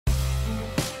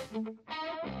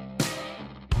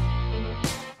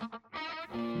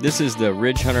This is the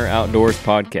Ridge Hunter Outdoors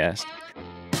podcast.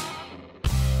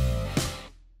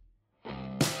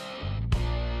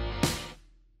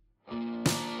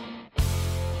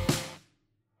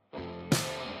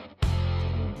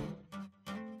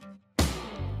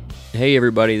 Hey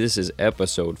everybody, this is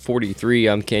episode 43.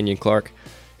 I'm Kenyon Clark,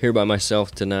 here by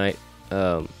myself tonight.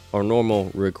 Our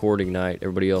normal recording night,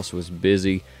 everybody else was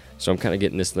busy, so I'm kind of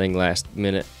getting this thing last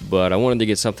minute, but I wanted to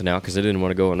get something out because I didn't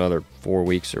want to go another 4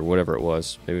 weeks or whatever it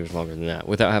was, maybe it was longer than that,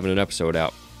 without having an episode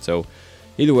out. So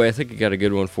either way, I think I got a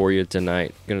good one for you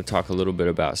tonight. I'm going to talk a little bit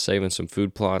about saving some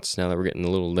food plots now that we're getting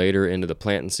a little later into the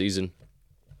planting season.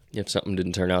 If something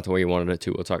didn't turn out the way you wanted it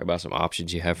to, we'll talk about some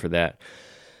options you have for that.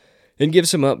 And give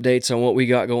some updates on what we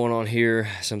got going on here,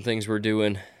 some things we're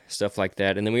doing, stuff like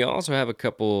that. And then we also have a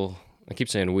couple, I keep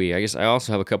saying we, I guess I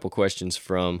also have a couple questions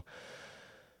from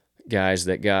guys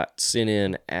that got sent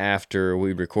in after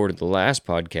we recorded the last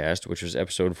podcast, which was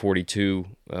episode 42.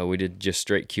 We did just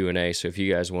straight Q&A, so if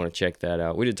you guys want to check that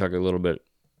out. We did talk a little bit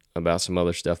about some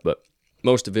other stuff, but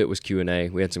most of it was Q&A.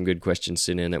 We had some good questions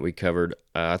sent in that we covered.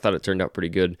 I thought it turned out pretty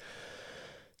good.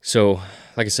 So,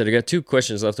 like I said, I got 2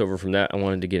 questions left over from that I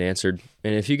wanted to get answered.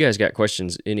 And if you guys got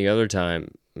questions any other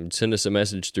time, send us a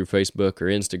message through Facebook or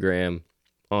Instagram,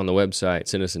 on the website,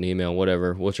 send us an email,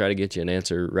 whatever. We'll try to get you an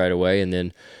answer right away and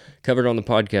then cover it on the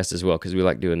podcast as well, because we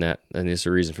like doing that. And it's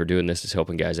the reason for doing this is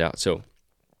helping guys out. So,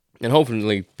 and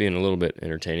hopefully being a little bit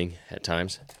entertaining at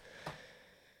times.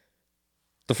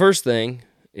 The first thing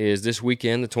is this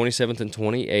weekend, the 27th and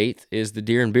 28th, is the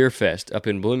Deer and Beer Fest up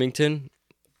in Bloomington.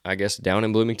 I guess down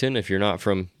in Bloomington if you're not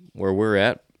from where we're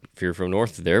at, if you're from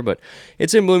north of there. But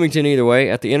it's in Bloomington either way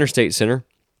at the Interstate Center.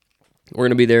 We're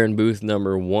going to be there in booth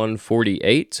number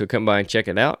 148, so come by and check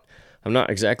it out. I'm not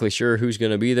exactly sure who's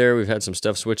going to be there. We've had some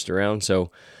stuff switched around,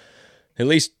 so at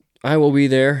least I will be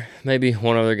there. Maybe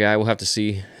one other guy. We'll have to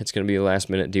see. It's going to be a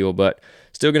last-minute deal, but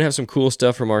still going to have some cool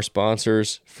stuff from our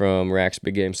sponsors, from Rack's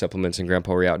Big Game Supplements and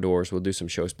Grandpa Ray Outdoors. We'll do some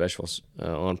show specials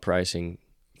on pricing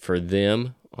for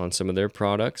them on some of their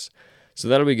products, so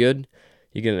that'll be good.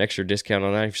 You get an extra discount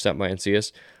on that if you stop by and see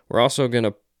us. We're also going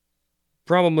to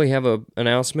probably have an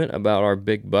announcement about our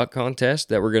Big Buck Contest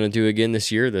that we're going to do again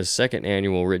this year, the second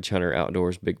annual Ridge Hunter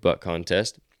Outdoors Big Buck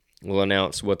Contest. We'll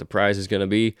announce what the prize is going to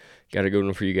be. Got a good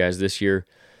one for you guys this year.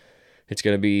 It's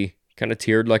going to be kind of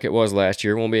tiered like it was last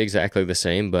year. It won't be exactly the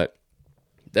same, but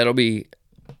that'll be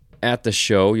at the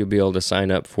show. You'll be able to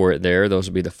sign up for it there. Those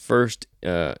will be the first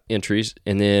entries,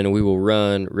 and then we will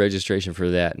run registration for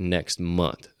that next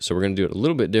month. So we're going to do it a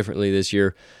little bit differently this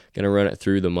year. Going to run it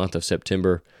through the month of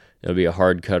September. It'll be a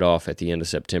hard cutoff at the end of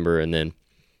September, and then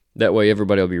that way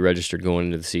everybody will be registered going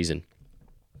into the season.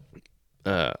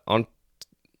 On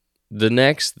the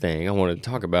next thing I wanted to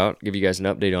talk about, give you guys an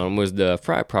update on, was the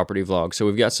Fry Property vlog. So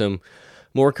we've got some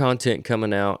more content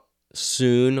coming out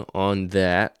soon on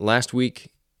that. Last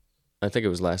week, I think it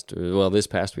was this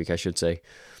past week, I should say.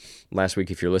 Last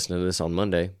week, if you're listening to this on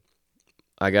Monday,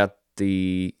 I got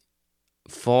the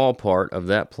fall part of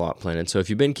that plot planted. So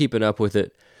if you've been keeping up with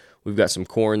it, we've got some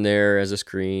corn there as a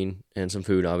screen and some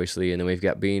food, obviously, and then we've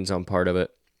got beans on part of it.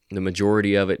 The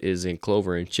majority of it is in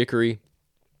clover and chicory,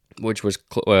 which was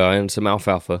and some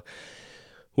alfalfa,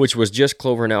 which was just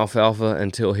clover and alfalfa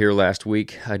until here last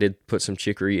week. I did put some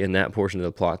chicory in that portion of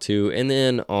the plot too. And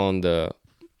then on the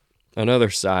another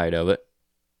side of it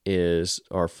is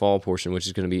our fall portion, which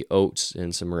is going to be oats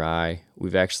and some rye.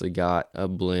 We've actually got a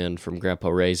blend from Grandpa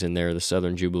Ray's in there, the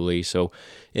Southern Jubilee. So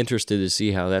interested to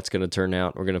see how that's going to turn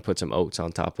out. We're going to put some oats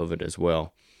on top of it as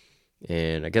well.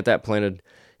 And I got that planted,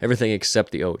 everything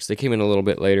except the oats. They came in a little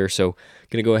bit later, so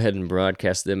going to go ahead and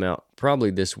broadcast them out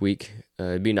probably this week.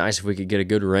 It'd be nice if we could get a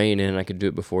good rain in. I could do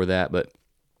it before that, but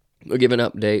we'll give an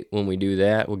update when we do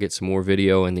that. We'll get some more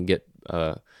video and then get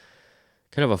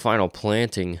kind of a final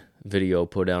planting video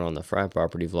put out on the Fry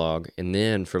Property vlog, and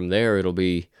then from there it'll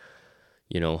be,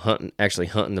 hunting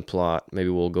the plot. Maybe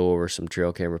we'll go over some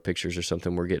trail camera pictures or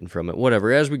something we're getting from it.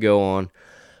 Whatever, as we go on,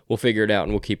 we'll figure it out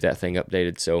and we'll keep that thing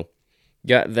updated. So,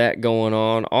 got that going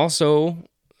on. Also,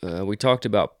 we talked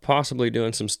about possibly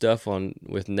doing some stuff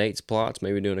with Nate's plots,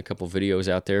 maybe doing a couple videos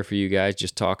out there for you guys,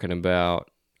 just talking about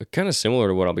kind of similar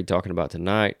to what I'll be talking about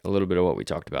tonight, a little bit of what we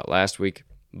talked about last week.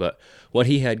 But what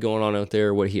he had going on out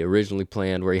there, what he originally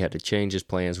planned, where he had to change his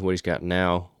plans, what he's got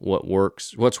now, what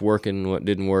works, what's working, what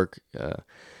didn't work,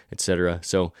 etc.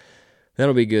 So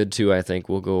that'll be good too, I think.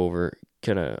 We'll go over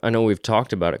I know we've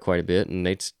talked about it quite a bit, and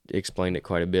Nate's explained it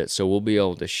quite a bit, so we'll be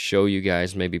able to show you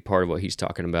guys maybe part of what he's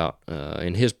talking about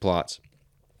in his plots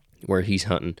where he's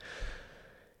hunting.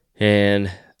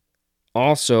 And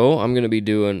Also, I'm going to be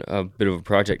doing a bit of a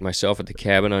project myself at the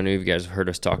cabin. I know you guys have heard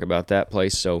us talk about that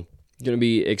place, so going to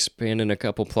be expanding a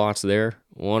couple plots there.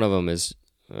 One of them is,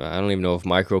 I don't even know if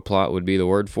micro plot would be the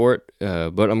word for it,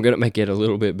 but I'm going to make it a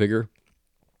little bit bigger.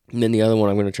 And then the other one,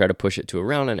 I'm going to try to push it to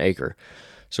around an acre.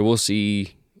 So we'll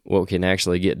see what we can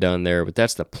actually get done there, but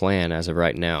that's the plan as of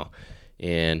right now.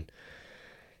 And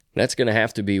that's going to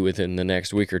have to be within the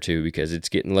next week or two because it's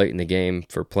getting late in the game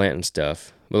for planting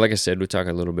stuff. But like I said, we'll talk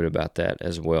a little bit about that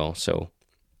as well. So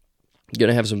going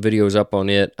to have some videos up on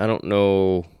it. I don't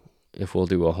know if we'll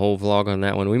do a whole vlog on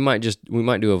that one. We might do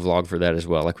a vlog for that as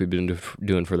well, like we've been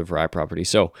doing for the Fry property.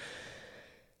 So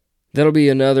that'll be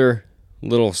another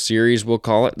little series, we'll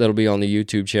call it. That'll be on the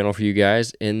YouTube channel for you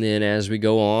guys. And then as we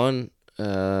go on,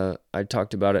 I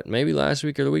talked about it maybe last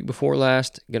week or the week before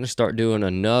last. Going to start doing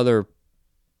another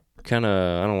kind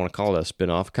of, I don't want to call it a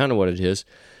spinoff, kind of what it is,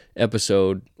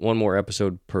 one more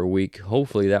episode per week.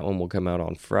 Hopefully that one will come out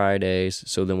on Fridays,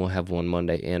 so then we'll have one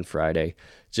Monday and Friday.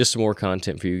 Just some more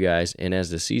content for you guys, and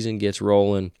as the season gets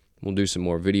rolling, we'll do some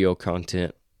more video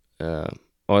content.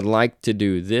 I'd like to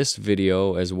do this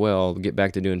video as well, get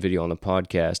back to doing video on the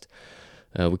podcast.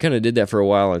 We kind of did that for a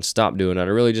while and stopped doing it. I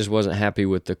really just wasn't happy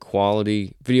with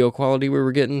the video quality we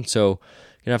were getting, so you're going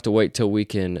to have to wait till we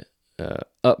can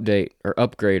update or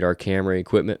upgrade our camera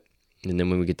equipment, and then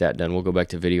when we get that done, we'll go back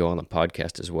to video on the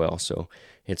podcast as well. So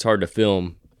it's hard to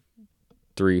film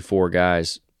 3-4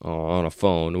 guys on a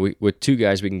phone. With 2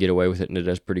 guys we can get away with it, and it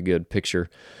does pretty good picture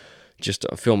just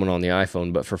filming on the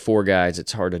iPhone, but for 4 guys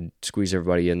it's hard to squeeze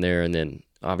everybody in there, and then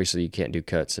obviously you can't do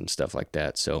cuts and stuff like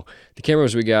that. So the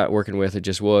cameras we got working with, they're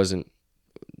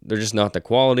just not the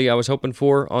quality I was hoping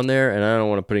for on there, and I don't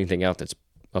want to put anything out that's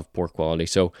of poor quality.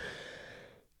 So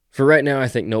for right now, I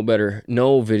think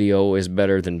no video is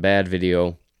better than bad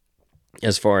video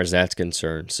as far as that's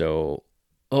concerned. So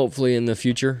hopefully in the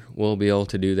future, we'll be able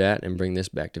to do that and bring this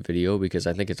back to video because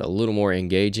I think it's a little more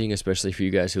engaging, especially for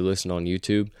you guys who listen on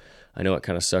YouTube. I know it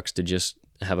kind of sucks to just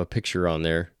have a picture on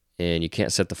there and you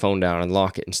can't set the phone down and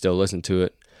lock it and still listen to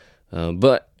it.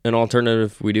 But an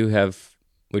alternative, we do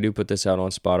put this out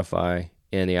on Spotify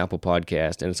and the Apple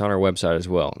Podcast, and it's on our website as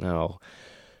well. Now,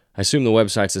 I assume the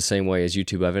website's the same way as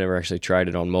YouTube. I've never actually tried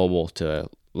it on mobile to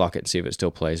lock it and see if it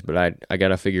still plays, but I got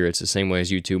to figure it's the same way as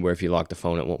YouTube where if you lock the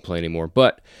phone, it won't play anymore.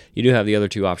 But you do have the other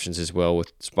 2 options as well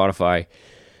with Spotify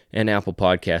and Apple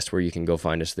Podcast where you can go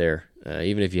find us there.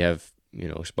 Even if you have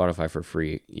Spotify for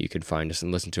free, you could find us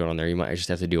and listen to it on there. You might just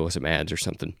have to deal with some ads or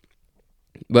something.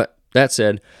 But that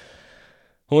said,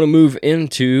 I want to move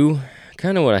into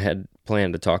kind of what I had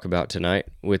planned to talk about tonight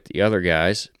with the other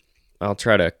guys. I'll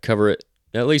try to cover it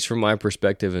at least from my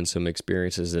perspective and some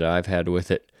experiences that I've had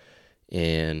with it,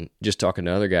 and just talking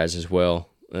to other guys as well,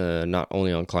 not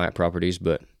only on client properties,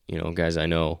 but, guys I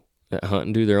know that hunt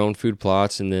and do their own food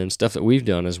plots, and then stuff that we've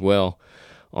done as well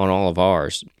on all of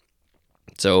ours.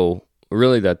 So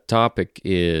really the topic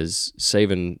is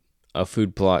saving a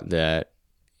food plot that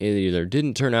either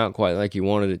didn't turn out quite like you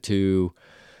wanted it to,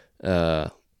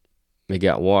 it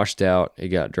got washed out, it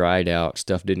got dried out,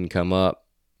 stuff didn't come up,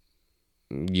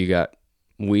 you got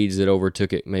weeds that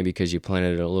overtook it maybe because you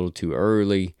planted it a little too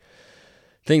early,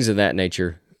 things of that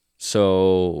nature.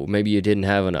 So maybe you didn't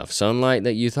have enough sunlight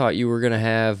that you thought you were going to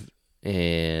have,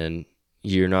 and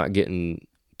you're not getting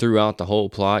throughout the whole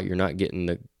plot, you're not getting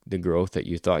the growth that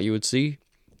you thought you would see.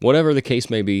 Whatever the case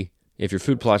may be, if your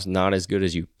food plot's not as good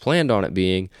as you planned on it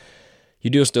being, you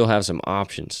do still have some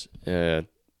options.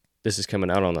 This is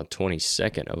coming out on the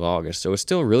 22nd of August, so it's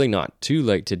still really not too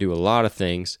late to do a lot of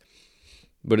things.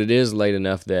 But it is late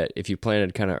enough that if you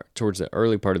planted kind of towards the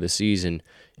early part of the season,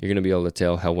 you're going to be able to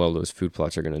tell how well those food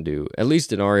plots are going to do. At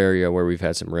least in our area where we've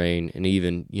had some rain, and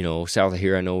even, south of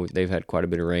here, I know they've had quite a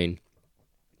bit of rain.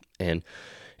 And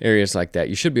areas like that,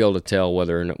 you should be able to tell what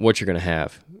you're going to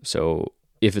have. So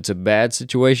if it's a bad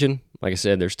situation, like I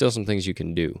said, there's still some things you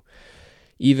can do.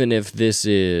 Even if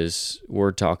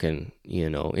we're talking,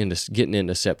 getting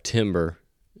into September,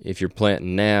 if you're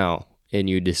planting now, and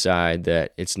you decide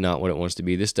that it's not what it wants to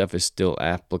be, this stuff is still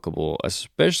applicable,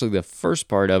 especially the first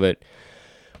part of it,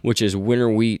 which is winter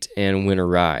wheat and winter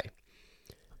rye.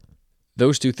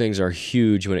 Those 2 things are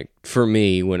huge for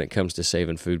me when it comes to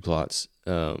saving food plots.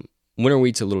 Winter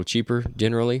wheat's a little cheaper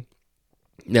generally.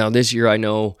 Now this year I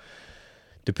know,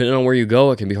 depending on where you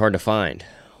go, it can be hard to find.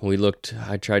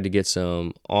 I tried to get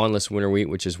some awnless winter wheat,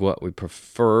 which is what we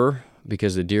prefer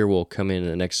because the deer will come in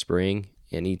the next spring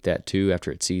and eat that too after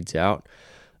it seeds out.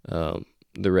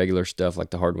 The regular stuff like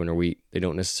the hard winter wheat, they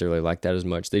don't necessarily like that as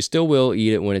much. They still will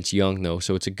eat it when it's young though,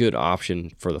 so it's a good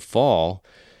option for the fall.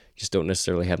 Just don't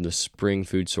necessarily have the spring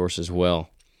food source as well.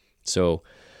 So,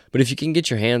 But if you can get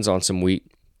your hands on some wheat,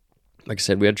 like I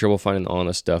said, we had trouble finding the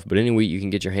honest stuff, but any wheat you can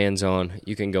get your hands on,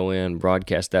 you can go in,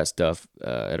 broadcast that stuff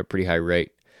at a pretty high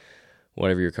rate,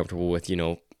 whatever you're comfortable with,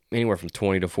 anywhere from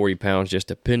 20 to 40 pounds, just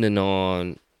depending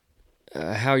on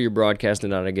how you're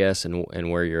broadcasting it, I guess,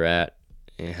 and where you're at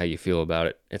and how you feel about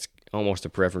it. It's almost a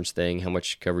preference thing, how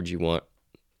much coverage you want,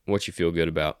 what you feel good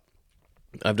about.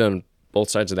 I've done both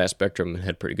sides of that spectrum and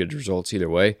had pretty good results either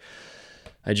way.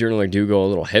 I generally do go a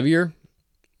little heavier,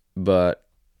 but,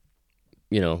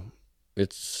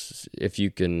 it's if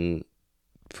you can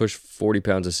push 40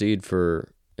 pounds of seed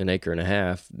for an acre and a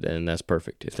half, then that's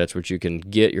perfect. If that's what you can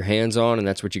get your hands on and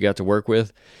that's what you got to work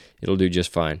with, it'll do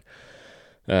just fine.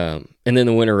 And then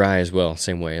the winter rye as well,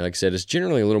 same way. Like I said, it's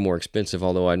generally a little more expensive,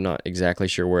 although I'm not exactly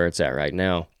sure where it's at right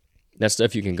now. That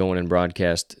stuff you can go in and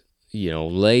broadcast,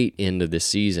 late into the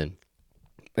season.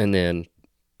 And then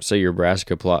say your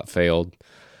brassica plot failed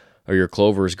or your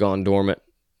clover's gone dormant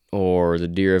or the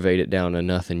deer have ate it down to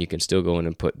nothing, you can still go in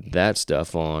and put that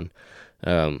stuff on.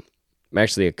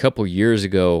 Actually, a couple years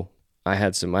ago, I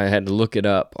had to look it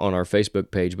up on our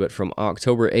Facebook page, but from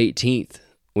October 18th,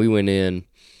 we went in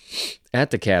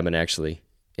at the cabin, actually,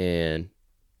 and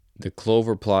the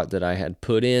clover plot that I had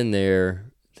put in there,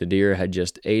 the deer had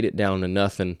just ate it down to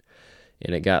nothing,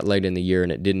 and it got late in the year,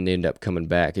 and it didn't end up coming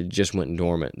back. It just went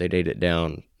dormant. They'd ate it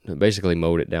down, basically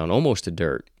mowed it down, almost to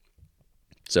dirt.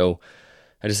 So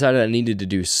I decided I needed to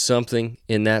do something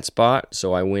in that spot,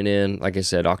 so I went in, like I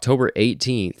said, October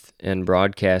 18th, and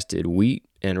broadcasted wheat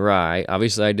and rye.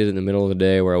 Obviously, I did it in the middle of the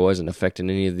day where I wasn't affecting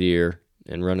any of the deer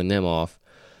and running them off.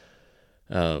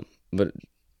 But,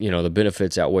 the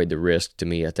benefits outweighed the risk to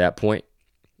me at that point.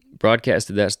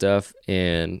 Broadcasted that stuff,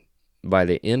 and by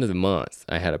the end of the month,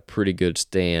 I had a pretty good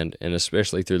stand, and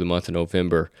especially through the month of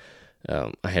November,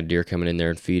 I had deer coming in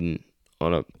there and feeding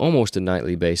on almost a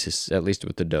nightly basis, at least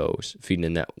with the does, feeding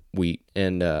in that wheat.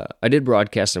 And I did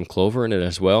broadcast some clover in it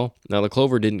as well. Now, the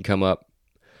clover didn't come up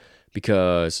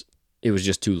because it was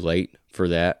just too late for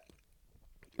that.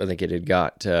 I think it had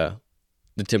got, the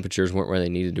temperatures weren't where they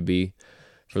needed to be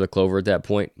for the clover at that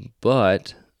point.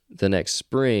 But the next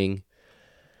spring,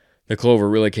 the clover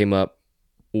really came up.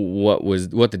 What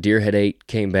the deer had ate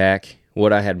came back.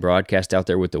 What I had broadcast out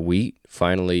there with the wheat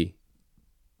finally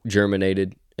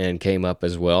germinated and came up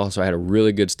as well. So I had a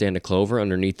really good stand of clover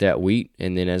underneath that wheat.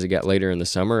 And then as it got later in the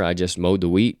summer, I just mowed the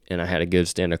wheat, and I had a good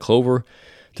stand of clover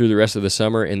through the rest of the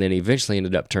summer, and then eventually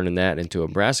ended up turning that into a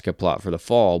brassica plot for the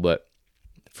fall. But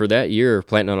for that year,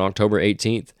 planting on October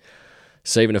 18th,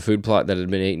 saving a food plot that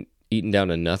had been eaten down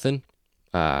to nothing,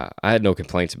 I had no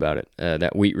complaints about it.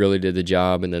 That wheat really did the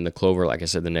job, and then the clover, like I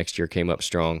said, the next year came up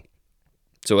strong.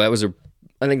 So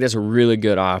I think that's a really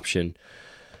good option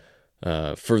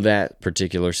for that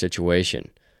particular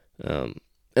situation.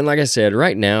 And like I said,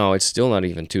 right now, it's still not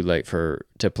even too late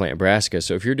to plant brassica.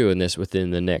 So if you're doing this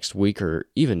within the next week or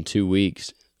even 2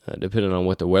 weeks, depending on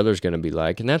what the weather's going to be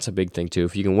like, and that's a big thing too.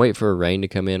 If you can wait for a rain to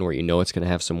come in where it's going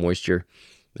to have some moisture,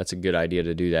 that's a good idea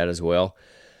to do that as well.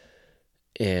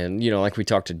 And, like we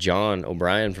talked to John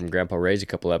O'Brien from Grandpa Ray's a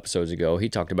couple episodes ago, he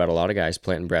talked about a lot of guys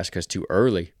planting brassicas too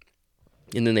early,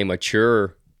 and then they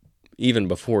mature even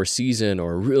before season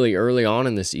or really early on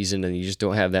in the season, and you just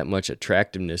don't have that much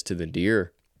attractiveness to the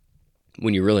deer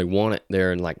when you really want it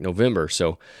there in like November.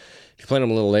 So if you plant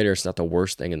them a little later, it's not the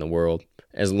worst thing in the world,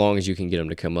 as long as you can get them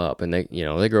to come up. And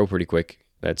they grow pretty quick.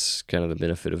 That's kind of the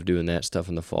benefit of doing that stuff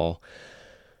in the fall.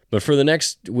 But for the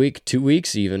next week, 2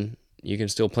 weeks even, you can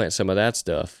still plant some of that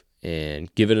stuff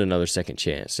and give it another second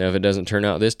chance. Now, if it doesn't turn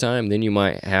out this time, then you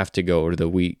might have to go to the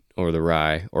wheat or the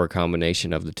rye or a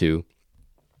combination of the two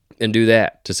and do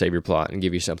that to save your plot and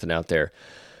give you something out there.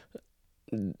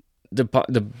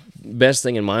 The best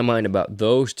thing in my mind about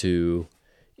those two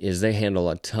is they handle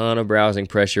a ton of browsing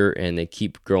pressure and they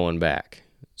keep growing back.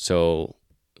 So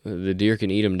the deer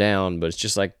can eat them down, but it's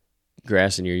just like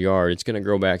grass in your yard. It's going to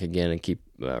grow back again and keep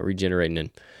regenerating and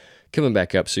coming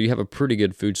back up. So you have a pretty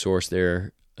good food source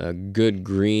there, a good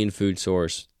green food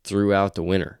source throughout the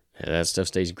winter. And that stuff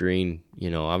stays green,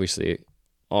 obviously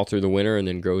all through the winter, and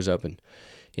then grows up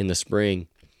in the spring.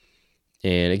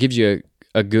 And it gives you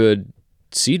a good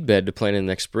seed bed to plant in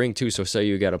next spring too. So say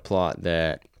you got a plot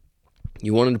that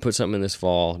you wanted to put something in this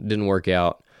fall, didn't work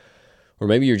out, or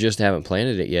maybe you just haven't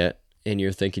planted it yet, and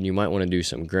you're thinking you might want to do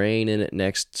some grain in it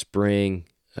next spring,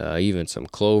 even some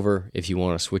clover if you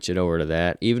want to switch it over to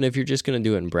that. Even if you're just going to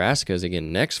do it in brassicas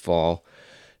again next fall,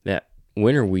 that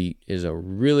winter wheat is a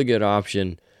really good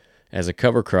option as a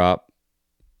cover crop.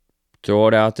 Throw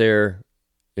it out there.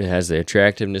 It has the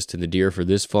attractiveness to the deer for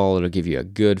this fall. It'll give you a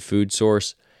good food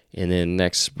source. And then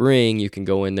next spring, you can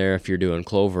go in there if you're doing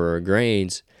clover or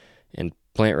grains and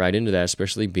plant right into that,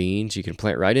 especially beans. You can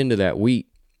plant right into that wheat,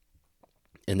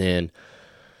 and then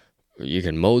you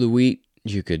can mow the wheat.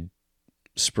 You could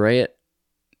spray it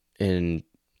and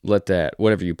let that,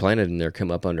 whatever you planted in there,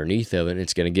 come up underneath of it. And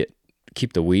it's going to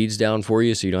keep the weeds down for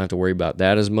you, so you don't have to worry about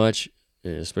that as much,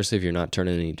 especially if you're not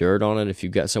turning any dirt on it. If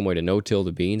you've got some way to no-till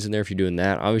the beans in there, if you're doing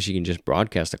that, obviously you can just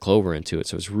broadcast a clover into it.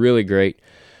 So it's really great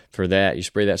for that. You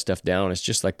spray that stuff down. It's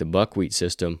just like the buckwheat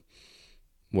system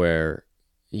where,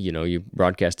 you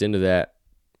broadcast into that,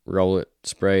 roll it,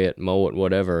 spray it, mow it,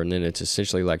 whatever, and then it's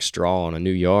essentially like straw on a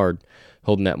new yard,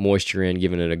 holding that moisture in,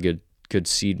 giving it a good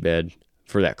seed bed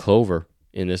for that clover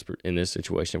in this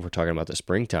situation if we're talking about the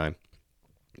springtime.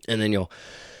 And then you'll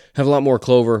have a lot more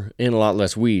clover and a lot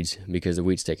less weeds because the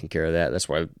wheat's taking care of that. That's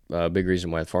why a big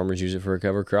reason why the farmers use it for a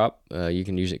cover crop. You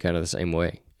can use it kind of the same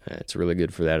way. It's really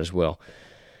good for that as well.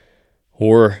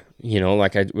 Or,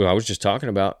 like I was just talking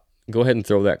about, go ahead and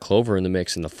throw that clover in the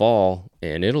mix in the fall,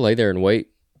 and it'll lay there and wait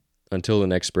until the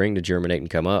next spring to germinate and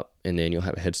come up, and then you'll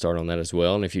have a head start on that as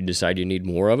well. And if you decide you need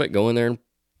more of it, go in there and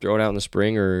throw it out in the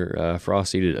spring or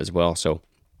frost seed it as well. So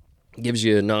it gives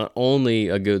you not only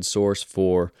a good source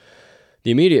for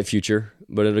the immediate future,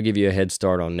 but it'll give you a head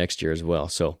start on next year as well.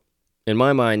 So in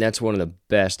my mind, that's one of the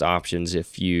best options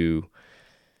if your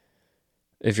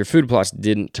food plots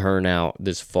didn't turn out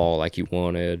this fall like you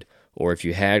wanted, or if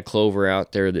you had clover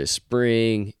out there this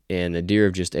spring and the deer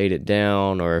have just ate it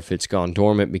down, or if it's gone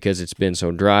dormant because it's been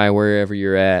so dry wherever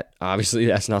you're at. Obviously,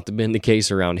 that's not been the case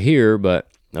around here, but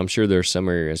I'm sure there's some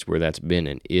areas where that's been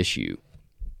an issue.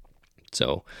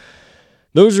 So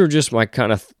those are just my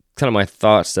kind of my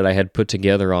thoughts that I had put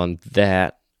together on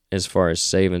that as far as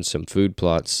saving some food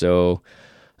plots. So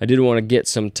I did want to get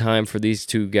some time for these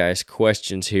two guys'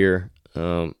 questions here,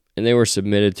 and they were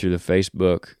submitted through the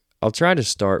Facebook. I'll try to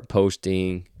start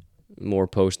posting more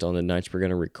posts on the nights we're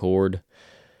going to record,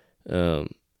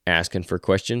 asking for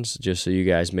questions, just so you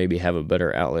guys maybe have a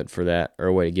better outlet for that, or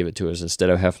a way to give it to us instead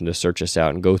of having to search us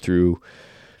out and go through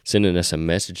sending us a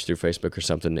message through Facebook or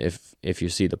something if you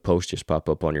see the post just pop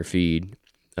up on your feed.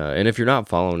 And if you're not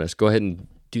following us, go ahead and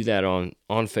do that on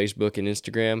Facebook and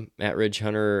Instagram, at Ridge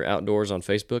Hunter Outdoors on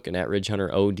Facebook and at Ridge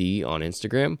Hunter OD on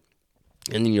Instagram.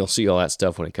 And then you'll see all that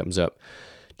stuff when it comes up.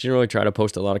 Generally try to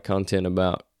post a lot of content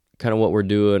about kind of what we're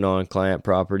doing on client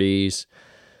properties.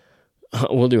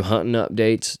 We'll do hunting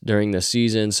updates during the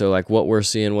season. So like what we're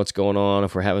seeing, what's going on,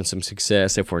 if we're having some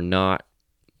success, if we're not,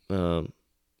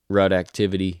 rut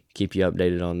activity, keep you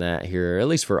updated on that here, at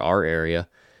least for our area.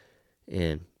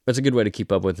 And that's a good way to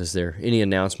keep up with us there. Any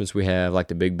announcements we have, like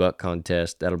the Big Buck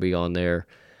contest, that'll be on there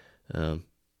the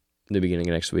beginning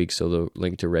of next week. So the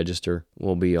link to register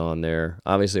will be on there.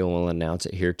 Obviously, we'll announce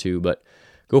it here too, but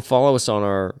go follow us on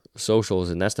our socials,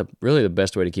 and that's really the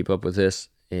best way to keep up with this.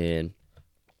 And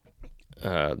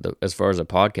as far as the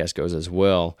podcast goes as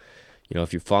well,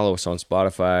 if you follow us on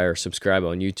Spotify or subscribe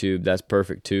on YouTube, that's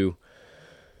perfect too.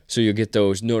 So you'll get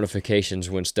those notifications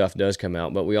when stuff does come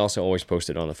out. But we also always post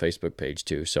it on the Facebook page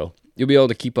too. So you'll be able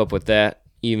to keep up with that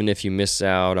even if you miss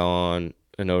out on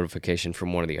a notification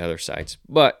from one of the other sites.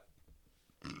 But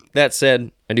that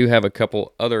said, I do have a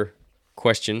couple other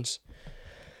questions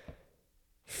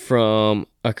from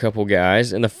a couple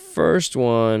guys. And the first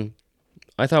one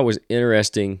I thought was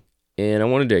interesting, and I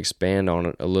wanted to expand on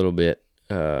it a little bit.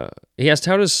 He asked,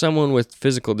 how does someone with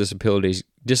physical disabilities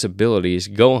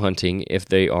go hunting if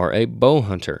they are a bow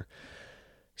hunter?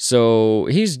 So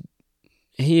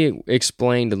he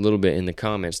explained a little bit in the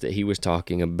comments that he was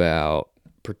talking about,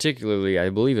 particularly, I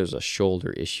believe it was a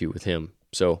shoulder issue with him.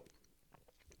 So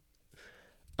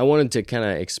I wanted to kind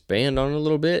of expand on it a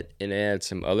little bit and add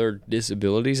some other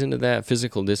disabilities into that,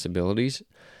 physical disabilities.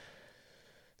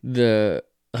 The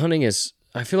hunting is,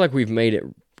 I feel like we've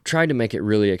tried to make it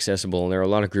really accessible, and there are a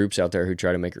lot of groups out there who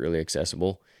try to make it really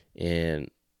accessible,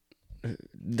 and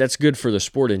that's good for the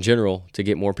sport in general to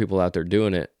get more people out there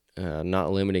doing it,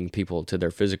 not limiting people to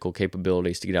their physical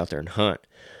capabilities to get out there and hunt,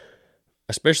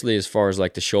 especially as far as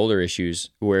like the shoulder issues,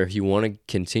 where if you want to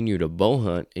continue to bow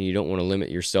hunt and you don't want to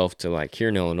limit yourself to, like here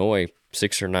in Illinois,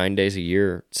 6 or 9 days a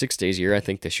year, 6 days a year, I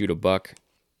think, to shoot a buck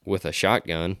with a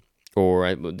shotgun,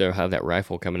 or they'll have that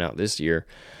rifle coming out this year,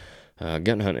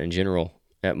 gun hunting in general,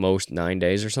 at most 9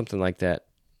 days or something like that.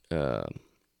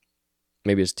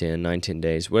 Maybe it's 10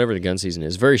 days, whatever the gun season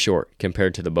is. Very short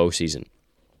compared to the bow season.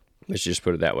 Let's just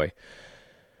put it that way.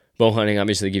 Bow hunting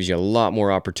obviously gives you a lot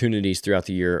more opportunities throughout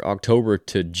the year. October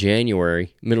to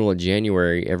January, middle of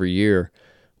January every year,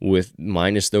 with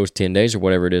minus those 10 days or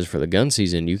whatever it is for the gun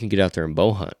season, you can get out there and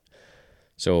bow hunt.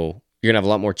 So you're going to have a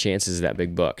lot more chances of that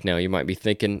big buck. Now, you might be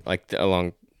thinking, like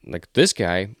this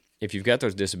guy, if you've got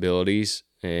those disabilities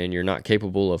and you're not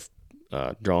capable of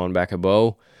drawing back a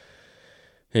bow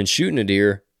and shooting a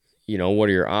deer, what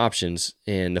are your options?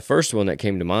 And the first one that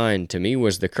came to mind to me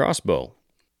was the crossbow.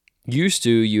 Used to,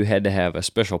 you had to have a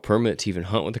special permit to even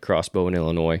hunt with a crossbow in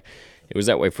Illinois. It was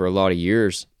that way for a lot of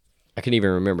years. I can even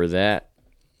remember that,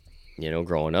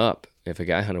 growing up. If a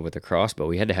guy hunted with a crossbow,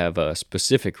 he had to have a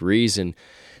specific reason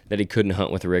that he couldn't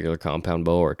hunt with a regular compound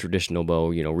bow or a traditional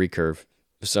bow, recurve,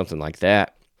 something like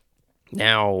that.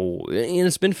 Now, and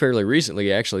it's been fairly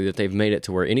recently, actually, that they've made it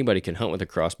to where anybody can hunt with a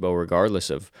crossbow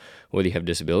regardless of whether you have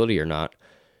disability or not.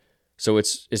 So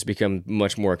it's become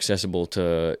much more accessible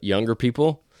to younger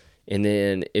people. And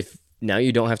then if now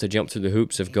you don't have to jump through the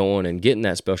hoops of going and getting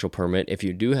that special permit, if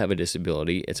you do have a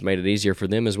disability, it's made it easier for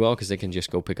them as well because they can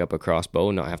just go pick up a crossbow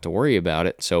and not have to worry about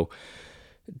it. So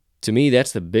to me,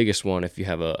 that's the biggest one. If you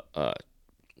have a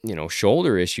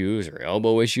shoulder issues or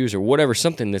elbow issues or whatever,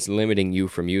 something that's limiting you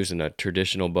from using a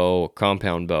traditional bow,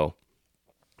 compound bow.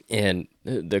 And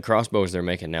the crossbows they're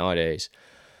making nowadays,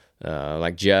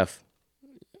 like Jeff,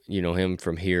 him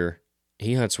from here,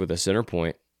 he hunts with a center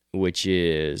point, which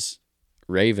is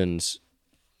Raven's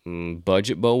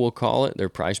budget bow, we'll call it, their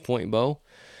price point bow,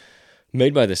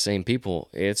 made by the same people.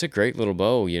 It's a great little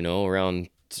bow, around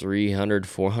 $300,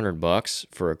 $400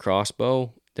 for a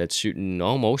crossbow that's shooting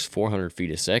almost 400 feet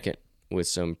a second with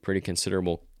some pretty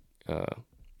considerable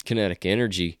kinetic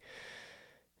energy.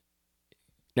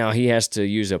 Now, he has to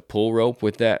use a pull rope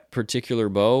with that particular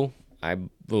bow. I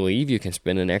believe you can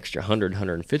spend an extra $100,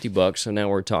 $150. So now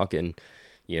we're talking,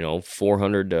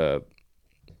 $400 to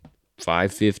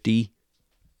 $550.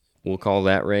 We'll call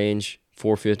that range.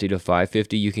 $450 to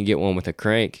 $550. You can get one with a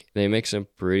crank. They make some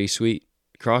pretty sweet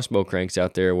crossbow cranks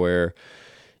out there where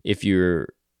if you're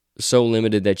so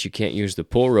limited that you can't use the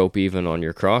pull rope even on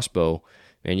your crossbow,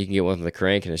 and you can get one with a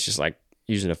crank, and it's just like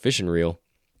using a fishing reel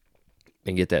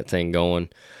and get that thing going.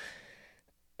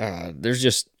 There's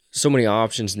just so many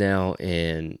options now,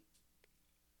 and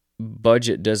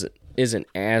budget isn't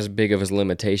as big of a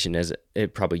limitation as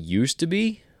it probably used to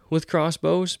be with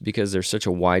crossbows because there's such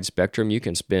a wide spectrum. You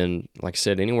can spend, like I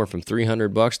said, anywhere from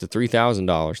 $300 to $3,000,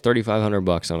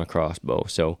 $3,500 on a crossbow.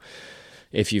 So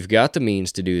if you've got the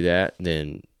means to do that,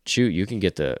 then shoot, you can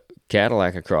get the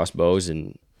Cadillac of crossbows,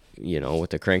 and with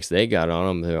the cranks they got on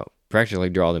them, they'll practically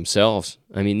draw themselves.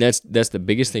 I mean, that's the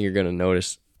biggest thing you're going to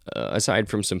notice, aside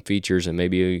from some features and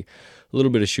maybe a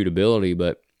little bit of shootability.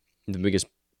 But the biggest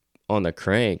on the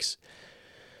cranks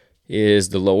is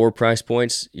the lower price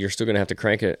points. You're still going to have to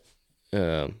crank it. It's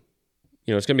going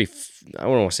to be, I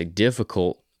don't want to say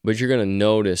difficult, but you're going to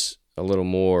notice a little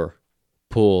more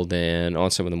pull than on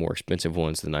some of the more expensive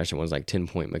ones. The nicer ones, like 10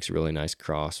 Point, makes a really nice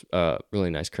really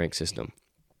nice crank system.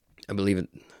 I believe it.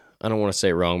 I don't want to say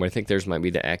it wrong, but I think theirs might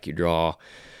be the AccuDraw.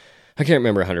 I can't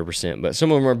remember 100%, but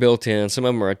some of them are built in, some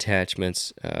of them are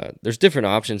attachments. There's different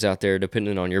options out there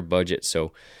depending on your budget.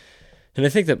 So, and I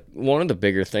think that one of the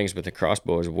bigger things with the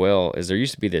crossbow as well is there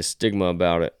used to be this stigma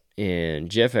about it,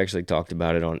 and Jeff actually talked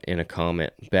about it in a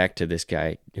comment back to this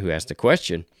guy who asked the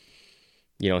question.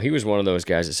 He was one of those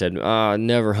guys that said,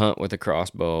 never hunt with a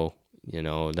crossbow.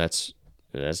 That's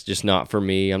just not for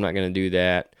me. I'm not going to do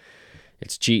that.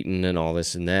 It's cheating and all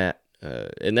this and that.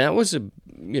 And that was, and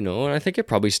I think it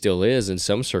probably still is in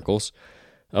some circles,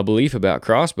 a belief about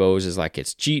crossbows is like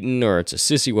it's cheating or it's a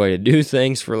sissy way to do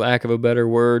things, for lack of a better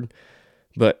word.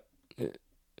 But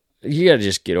you got to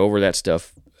just get over that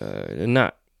stuff and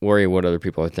not worry what other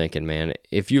people are thinking, man.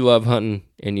 If you love hunting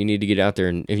and you need to get out there,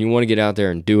 and if you want to get out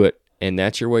there and do it, and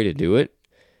that's your way to do it,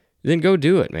 then go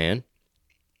do it, man.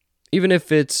 Even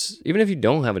if you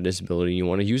don't have a disability and you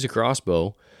want to use a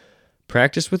crossbow,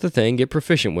 practice with the thing, get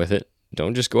proficient with it.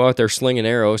 Don't just go out there slinging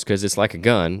arrows because it's like a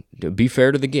gun. Be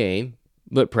fair to the game,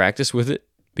 but practice with it,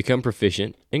 become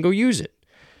proficient, and go use it.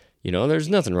 There's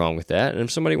nothing wrong with that. And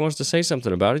if somebody wants to say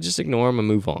something about it, just ignore them and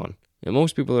move on. And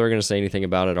most people that are going to say anything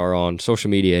about it are on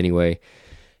social media anyway,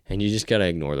 and you just got to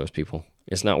ignore those people.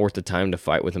 It's not worth the time to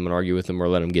fight with them and argue with them or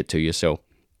let them get to you. So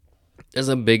that's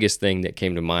the biggest thing that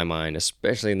came to my mind,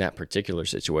 especially in that particular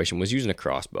situation, was using a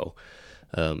crossbow.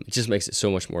 It just makes it so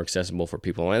much more accessible for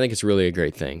people, and I think it's really a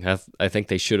great thing. I think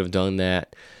they should have done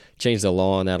that, changed the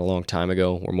law on that a long time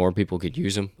ago where more people could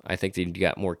use them. I think they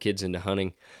got more kids into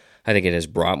hunting. I think it has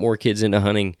brought more kids into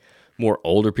hunting, more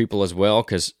older people as well,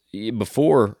 because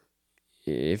before,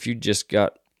 if you just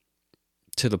got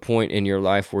to the point in your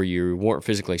life where you weren't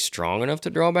physically strong enough to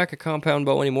draw back a compound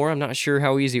bow anymore, I'm not sure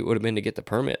how easy it would have been to get the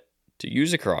permit to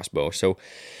use a crossbow. So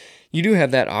you do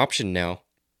have that option now,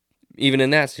 even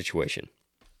in that situation.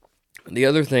 The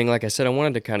other thing, like I said, I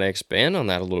wanted to kind of expand on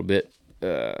that a little bit.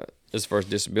 As far as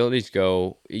disabilities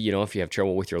go, if you have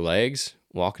trouble with your legs,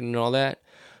 walking and all that,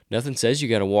 nothing says you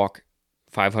got to walk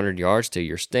 500 yards to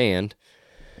your stand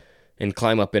and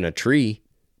climb up in a tree,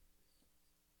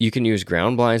 you can use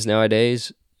ground blinds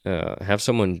nowadays. Have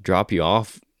someone drop you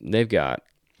off. They've got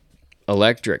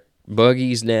electric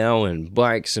buggies now and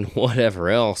bikes and whatever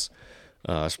else,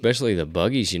 especially the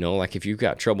buggies, like if you've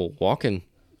got trouble walking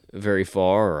very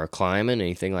far or climbing,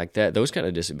 anything like that, those kind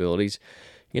of disabilities,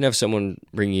 you can have someone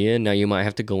bring you in. Now, you might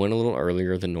have to go in a little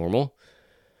earlier than normal,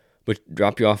 but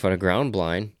drop you off at a ground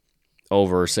blind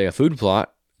over, say, a food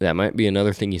plot. That might be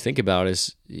another thing you think about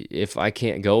is if I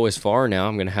can't go as far now,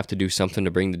 I'm going to have to do something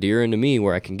to bring the deer into me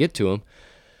where I can get to them.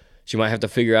 So you might have to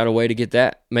figure out a way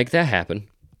to make that happen.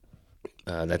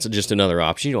 That's just another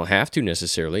option. You don't have to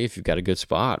necessarily if you've got a good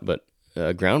spot, but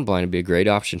ground blind would be a great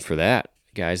option for that.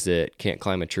 Guys that can't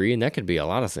climb a tree, and that could be a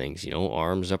lot of things,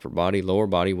 arms, upper body, lower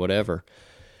body, whatever.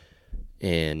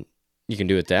 And you can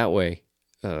do it that way.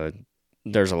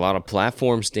 There's a lot of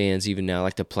platform stands even now,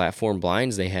 like the platform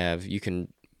blinds they have. You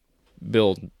can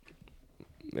build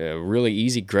really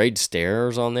easy grade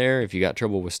stairs on there. If you got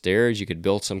trouble with stairs, you could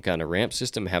build some kind of ramp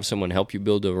system, have someone help you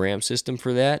build a ramp system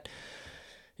for that,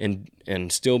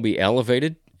 and still be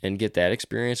elevated and get that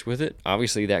experience with it.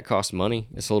 Obviously, that costs money.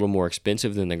 It's a little more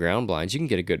expensive than the ground blinds. You can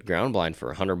get a good ground blind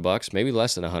for $100, maybe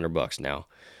less than $100 now.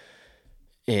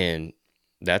 And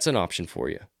that's an option for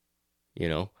you,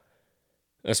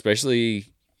 especially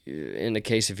in the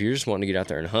case if you're just wanting to get out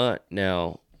there and hunt.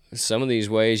 Now, some of these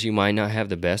ways you might not have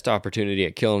the best opportunity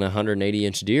at killing a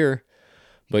 180-inch deer,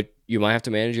 but you might have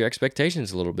to manage your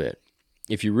expectations a little bit.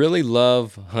 If you really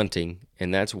love hunting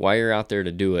and that's why you're out there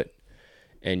to do it,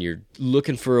 and you're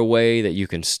looking for a way that you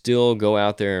can still go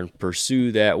out there and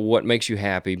pursue that, what makes you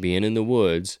happy, being in the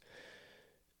woods,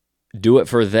 do it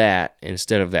for that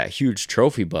instead of that huge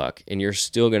trophy buck, and you're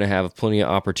still going to have plenty of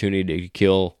opportunity to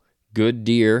kill good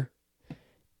deer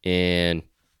and,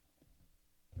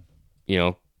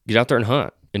 get out there and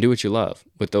hunt and do what you love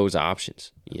with those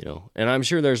options, And I'm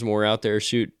sure there's more out there.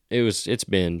 Shoot, it's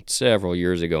been several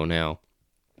years ago now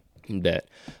that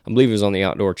I believe it was on the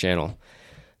Outdoor Channel.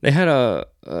 They had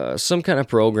some kind of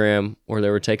program where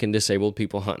they were taking disabled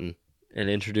people hunting and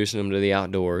introducing them to the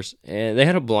outdoors, and they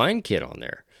had a blind kid on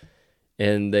there,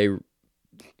 and they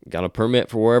got a permit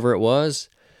for wherever it was,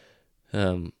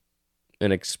 an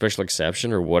special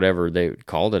exception or whatever they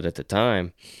called it at the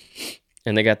time,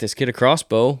 and they got this kid a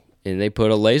crossbow, and they put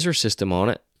a laser system on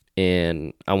it,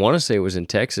 and I want to say it was in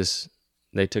Texas.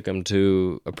 They took him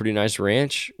to a pretty nice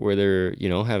ranch where they're,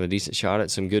 have a decent shot at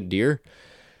some good deer,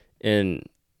 and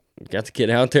got the kid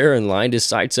out there and lined his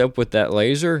sights up with that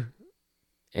laser,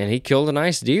 and he killed a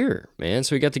nice deer, man.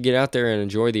 So he got to get out there and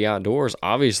enjoy the outdoors.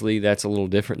 Obviously, that's a little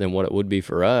different than what it would be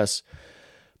for us,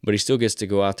 but he still gets to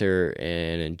go out there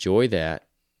and enjoy that.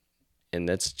 And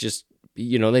that's just,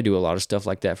 they do a lot of stuff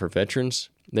like that for veterans.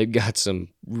 They've got some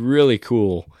really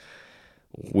cool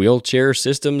wheelchair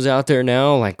systems out there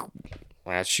now. Like,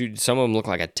 shoot, some of them look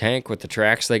like a tank with the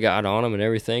tracks they got on them and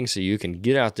everything. So you can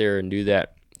get out there and do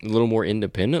that a little more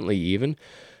independently even.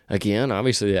 Again,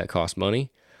 obviously that costs money,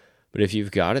 but if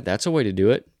you've got it, that's a way to do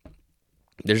it.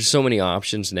 There's so many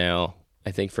options now,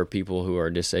 I think, for people who are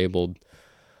disabled.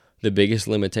 The biggest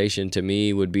limitation to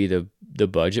me would be the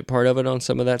budget part of it on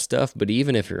some of that stuff, but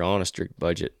even if you're on a strict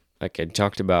budget, like I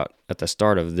talked about at the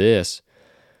start of this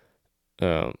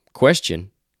question,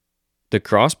 the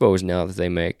crossbows now that they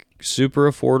make, super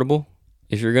affordable.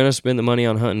 If you're going to spend the money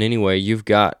on hunting anyway, you've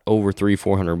got over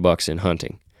 $300-400 in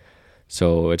hunting.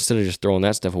 So instead of just throwing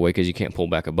that stuff away because you can't pull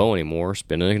back a bow anymore,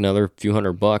 spend another few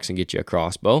 $100 and get you a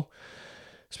crossbow.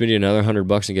 Spend you another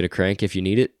 $100 and get a crank if you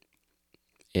need it.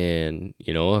 And,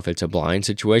 if it's a blind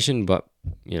situation, but,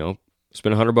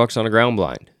 spend $100 on a ground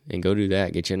blind and go do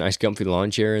that. Get you a nice comfy lawn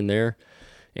chair in there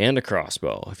and a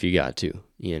crossbow if you got to,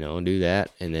 do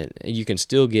that. And then you can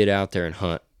still get out there and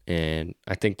hunt. And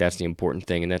I think that's the important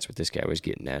thing, and that's what this guy was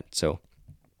getting at. So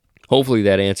hopefully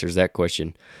that answers that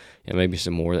question, and maybe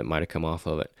some more that might have come off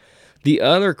of it. The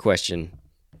other question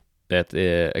that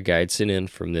a guy had sent in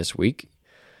from this week,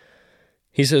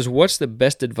 he says, what's the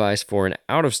best advice for an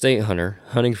out-of-state hunter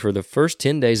hunting for the first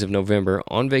 10 days of November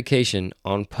on vacation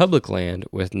on public land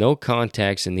with no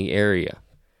contacts in the area?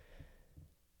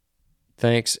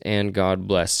 Thanks, and God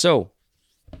bless. So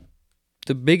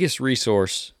the biggest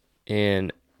resource,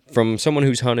 and from someone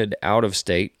who's hunted out of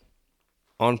state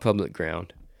on public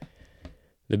ground,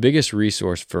 the biggest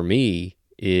resource for me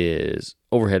is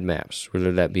overhead maps,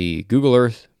 whether that be Google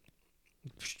Earth,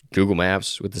 Google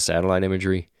Maps with the satellite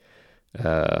imagery,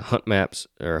 Hunt Maps,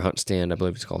 or Hunt Stand. I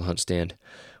believe it's called Hunt Stand.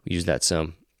 We use that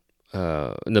some.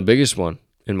 And the biggest one,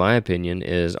 in my opinion,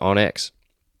 is OnX.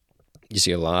 You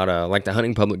see a lot of, like the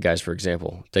hunting public guys, for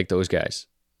example. Take those guys.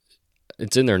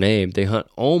 it's in their name. They hunt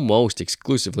almost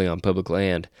exclusively on public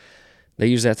land. They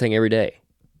use that thing every day.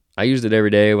 I used it every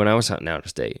day when I was hunting out of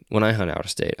state. When I hunt out of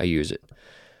state, I use it.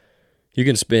 You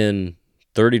can spend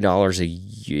 $30 a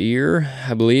year,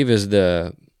 I believe, is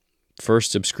the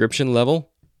first subscription level,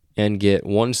 and get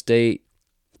one state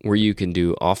where you can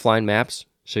do offline maps.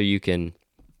 So you can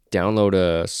download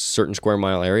a certain square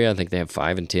mile area. I think they have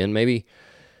 5 and 10 maybe.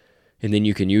 And then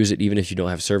you can use it even if you don't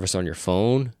have service on your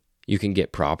phone. You can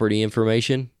get property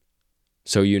information,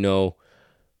 so you know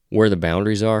where the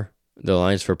boundaries are, the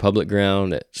lines for public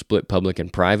ground that split public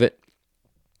and private.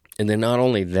 And then not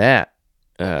only that,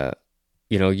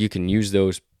 you can use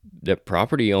the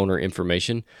property owner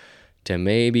information to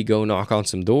maybe go knock on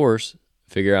some doors,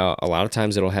 figure out, a lot of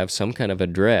times it'll have some kind of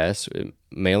address,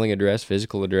 mailing address,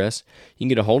 physical address. You can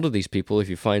get a hold of these people if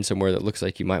you find somewhere that looks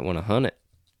like you might want to hunt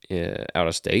it out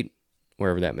of state,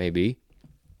 wherever that may be.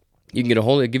 You can get a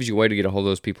hold of it. It gives you a way to get a hold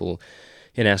of those people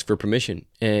and ask for permission.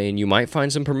 And you might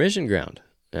find some permission ground.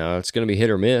 Now, it's going to be hit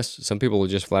or miss. Some people will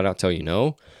just flat out tell you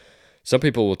no. Some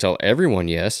people will tell everyone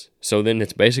yes. So then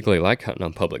it's basically like hunting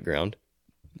on public ground.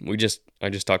 I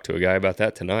just talked to a guy about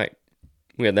that tonight.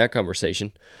 We had that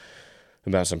conversation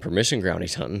about some permission ground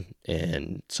he's hunting,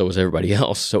 and so was everybody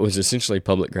else. So it was essentially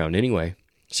public ground anyway.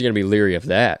 So you're going to be leery of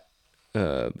that.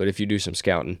 But if you do some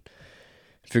scouting,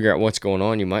 figure out what's going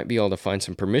on, you might be able to find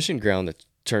some permission ground that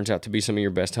turns out to be some of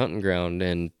your best hunting ground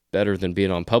and better than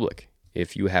being on public,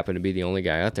 if you happen to be the only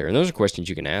guy out there. And those are questions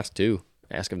you can ask too.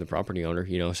 Ask of the property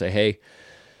owner, say, hey,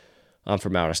 I'm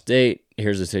from out of state.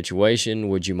 Here's the situation.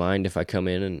 Would you mind if I come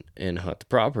in and hunt the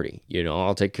property?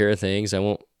 I'll take care of things.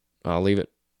 I'll leave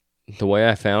it the way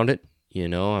I found it.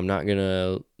 I'm not going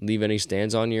to leave any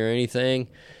stands on you or anything.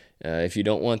 If you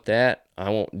don't want that, I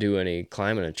won't do any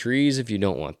climbing of trees if you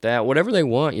don't want that. Whatever they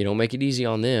want, make it easy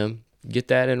on them. Get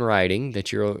that in writing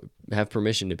that you have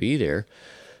permission to be there.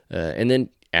 And then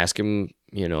ask them,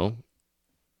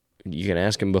 you can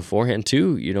ask them beforehand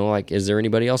too, is there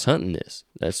anybody else hunting this?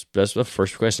 That's the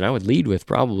first question I would lead with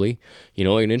probably. You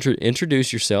can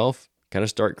introduce yourself, kind of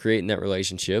start creating that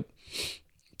relationship.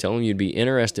 Tell them you'd be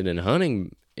interested in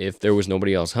hunting if there was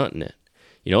nobody else hunting it.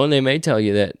 And they may tell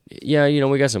you that, yeah,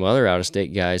 we got some other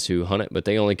out-of-state guys who hunt it, but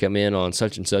they only come in on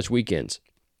such and such weekends,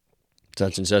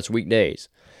 such and such weekdays.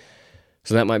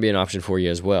 So that might be an option for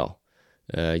you as well.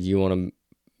 You want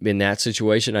to, in that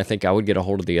situation, I think I would get a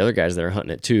hold of the other guys that are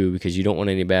hunting it too, because you don't want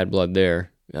any bad blood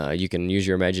there. You can use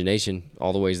your imagination,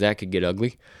 all the ways that could get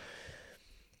ugly.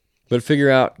 But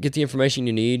get the information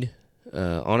you need.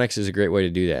 onX is a great way to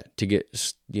do that, to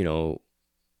get,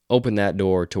 open that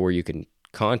door to where you can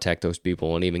contact those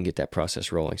people and even get that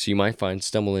process rolling. So you might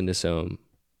stumble into some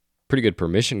pretty good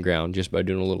permission ground just by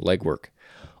doing a little legwork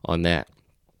on that.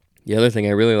 The other thing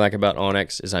I really like about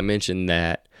onX is I mentioned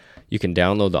that you can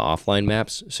download the offline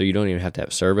maps, so you don't even have to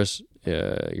have service.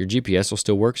 Your GPS will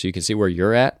still work, so you can see where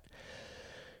you're at.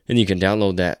 And you can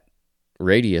download that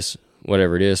radius,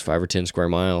 whatever it is, 5 or 10 square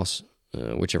miles,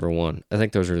 whichever one. I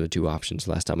think those are the two options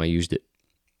last time I used it.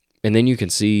 And then you can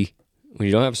see, when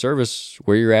you don't have service,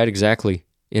 where you're at exactly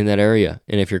in that area.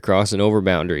 And if you're crossing over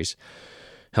boundaries,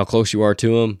 how close you are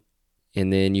to them.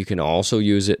 And then you can also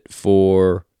use it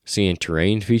for seeing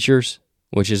terrain features,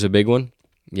 which is a big one.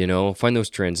 Find those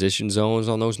transition zones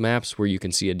on those maps where you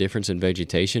can see a difference in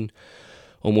vegetation,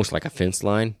 almost like a fence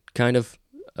line, kind of.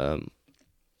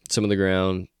 Some of the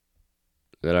ground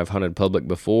that I've hunted public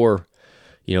before,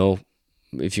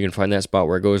 if you can find that spot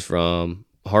where it goes from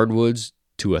hardwoods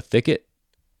to a thicket,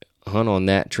 hunt on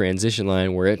that transition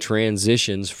line where it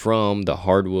transitions from the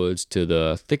hardwoods to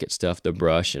the thicket stuff, the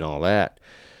brush and all that.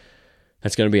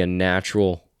 That's going to be a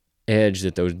natural edge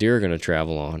that those deer are going to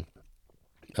travel on.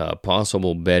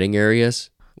 Possible bedding areas,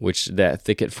 which that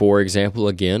thicket, for example,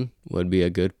 again, would be a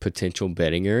good potential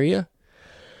bedding area.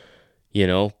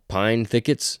 Pine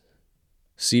thickets,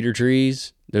 cedar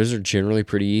trees, those are generally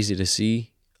pretty easy to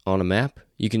see on a map.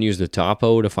 You can use the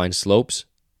topo to find slopes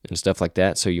and stuff like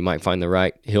that, so you might find the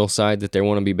right hillside that they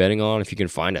want to be bedding on. If you can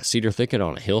find a cedar thicket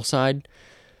on a hillside,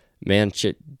 man,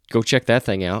 go check that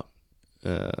thing out.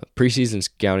 Preseason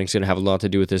scouting is going to have a lot to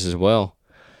do with this as well.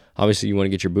 Obviously, you want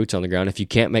to get your boots on the ground. If you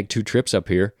can't make 2 trips up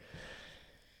here,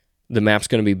 the map's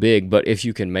going to be big, but if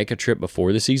you can make a trip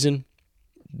before the season,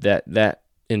 that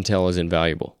intel is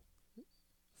invaluable.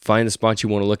 Find the spots you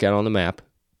want to look at on the map,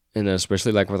 and then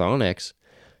especially like with onX,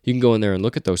 you can go in there and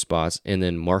look at those spots and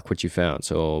then mark what you found.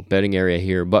 So bedding area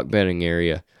here, buck bedding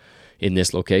area in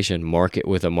this location, mark it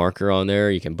with a marker on there.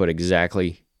 You can put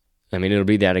exactly, it'll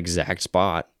be that exact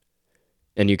spot,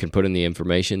 and you can put in the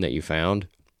information that you found,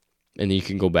 and then you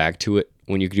can go back to it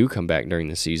when you do come back during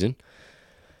the season.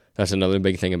 That's another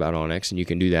big thing about onX, and you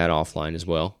can do that offline as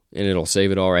well, and it'll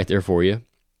save it all right there for you.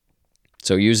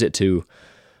 So use it to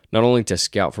not only to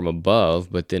scout from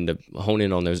above, but then to hone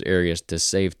in on those areas to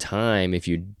save time if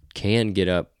you can get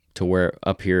up to where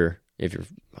up here,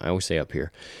 I always say up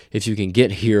here, if you can get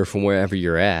here from wherever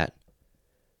you're at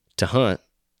to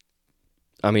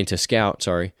to scout,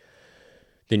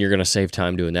 then you're going to save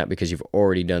time doing that because you've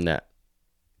already done that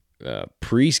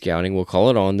pre-scouting, we'll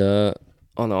call it, on the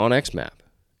onX map.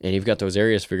 And you've got those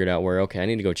areas figured out where, okay, I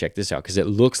need to go check this out because it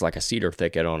looks like a cedar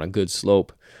thicket on a good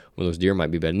slope where those deer might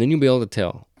be bedded. And then you'll be able to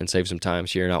tell and save some time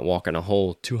so you're not walking a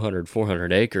whole 200,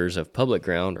 400 acres of public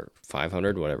ground, or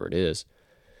 500, whatever it is.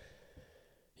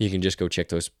 You can just go check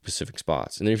those specific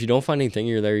spots. And then if you don't find anything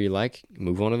you like,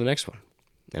 move on to the next one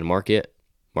and mark it.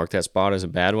 Mark that spot as a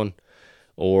bad one,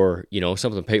 or,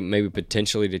 something maybe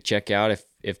potentially to check out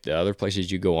if the other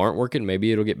places you go aren't working.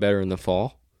 Maybe it'll get better in the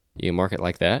fall. You can mark it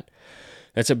like that.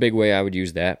 That's a big way I would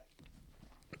use that.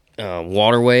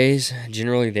 Waterways,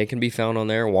 generally they can be found on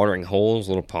there. Watering holes,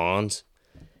 little ponds.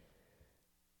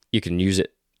 You can use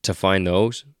it to find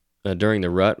those. During the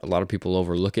rut, a lot of people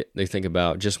overlook it. They think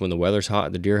about just when the weather's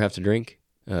hot, the deer have to drink.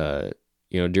 Deer,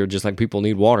 just like people,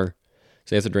 need water, so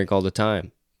they have to drink all the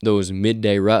time. Those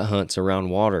midday rut hunts around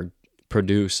water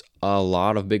produce a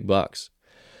lot of big bucks.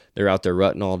 They're out there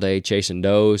rutting all day, chasing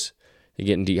does. They're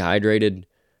getting dehydrated.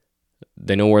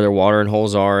 They know where their watering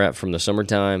holes are at from the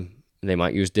summertime. They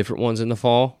might use different ones in the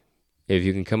fall. If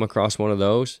you can come across one of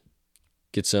those,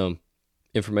 get some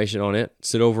information on it,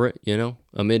 sit over it,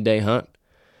 a midday hunt.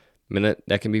 I mean,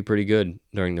 that can be pretty good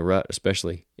during the rut,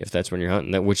 especially if that's when you're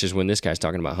hunting, which is when this guy's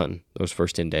talking about hunting, those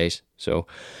first 10 days. So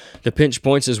the pinch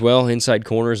points as well, inside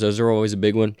corners, those are always a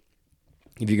big one.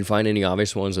 If you can find any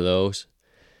obvious ones of those.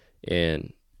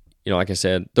 And, like I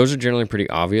said, those are generally pretty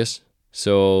obvious.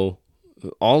 So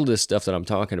all this stuff that I'm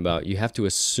talking about, you have to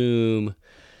assume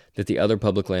that the other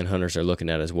public land hunters are looking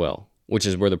at as well, which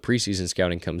is where the preseason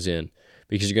scouting comes in,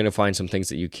 because you're going to find some things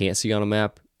that you can't see on a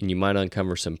map, and you might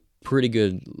uncover some pretty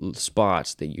good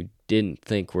spots that you didn't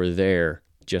think were there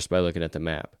just by looking at the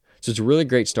map. So it's a really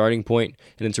great starting point,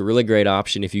 and it's a really great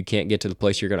option if you can't get to the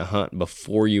place you're going to hunt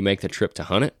before you make the trip to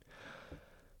hunt it.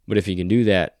 But if you can do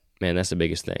that, man, that's the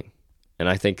biggest thing. And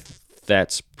I think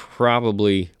that's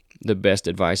probably the best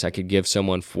advice I could give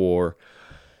someone for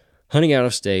hunting out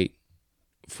of state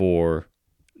for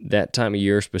that time of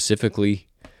year, specifically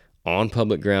on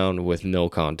public ground with no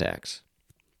contacts.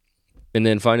 And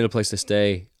then finding a place to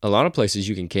stay. A lot of places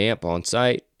you can camp on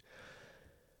site.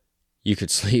 You could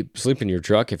sleep in your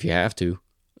truck if you have to.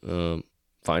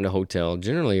 Find a hotel.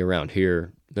 Generally around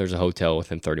here, there's a hotel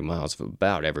within 30 miles of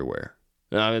about everywhere.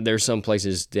 There's some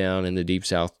places down in the deep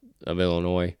south of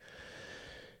Illinois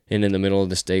and in the middle of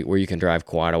the state where you can drive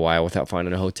quite a while without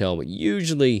finding a hotel. But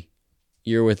usually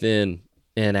you're within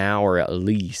an hour at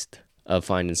least of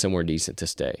finding somewhere decent to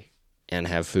stay and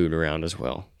have food around as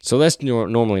well. So that's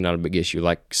normally not a big issue,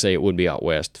 like say it would be out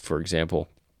west, for example,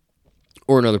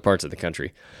 or in other parts of the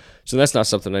country. So that's not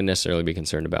something I'd necessarily be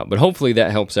concerned about. But hopefully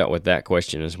that helps out with that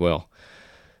question as well.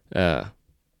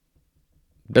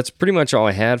 That's pretty much all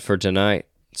I had for tonight.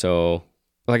 So,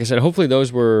 like I said, hopefully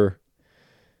those were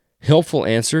helpful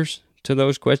answers to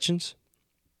those questions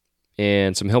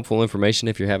and some helpful information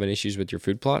if you're having issues with your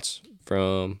food plots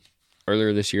from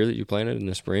earlier this year that you planted in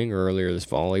the spring or earlier this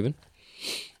fall even.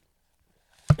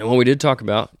 And when we did talk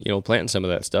about, planting some of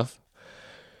that stuff,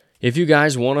 if you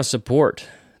guys want to support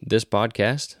this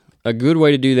podcast, a good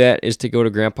way to do that is to go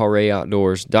to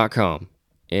GrandpaRayOutdoors.com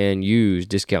and use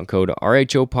discount code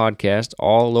RHO Podcast,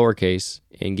 all lowercase,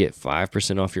 and get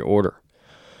 5% off your order.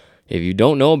 If you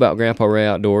don't know about Grandpa Ray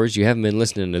Outdoors, you haven't been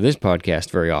listening to this podcast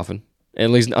very often, at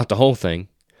least not the whole thing.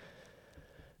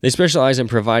 They specialize in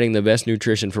providing the best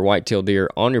nutrition for whitetail deer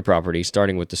on your property,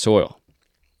 starting with the soil.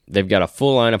 They've got a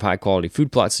full line of high-quality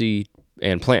food plot seed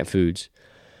and plant foods.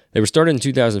 They were started in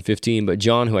 2015, but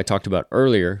John, who I talked about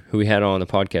earlier, who we had on the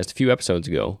podcast a few episodes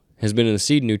ago, has been in the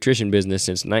seed and nutrition business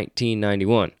since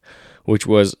 1991, which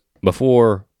was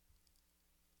before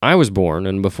I was born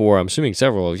and before, I'm assuming,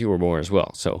 several of you were born as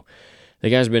well. So the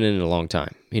guy's been in it a long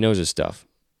time. He knows his stuff.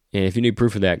 And if you need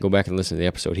proof of that, go back and listen to the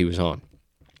episode he was on.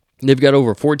 They've got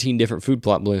over 14 different food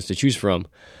plot blends to choose from.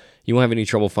 You won't have any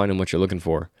trouble finding what you're looking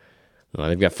for.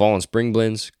 They've got fall and spring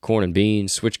blends, corn and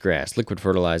beans, switchgrass, liquid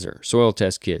fertilizer, soil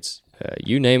test kits.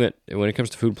 You name it. When it comes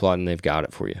to food plotting, they've got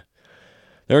it for you.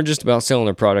 They aren't just about selling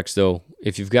their products, though.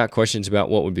 If you've got questions about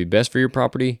what would be best for your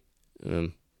property,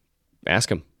 ask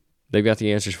them. They've got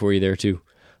the answers for you there, too.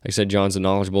 Like I said, John's a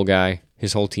knowledgeable guy.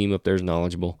 His whole team up there is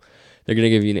knowledgeable. They're going to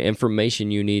give you the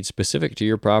information you need specific to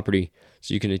your property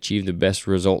so you can achieve the best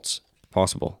results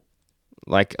possible.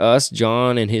 Like us,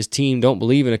 John and his team don't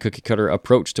believe in a cookie-cutter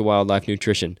approach to wildlife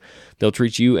nutrition. They'll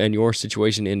treat you and your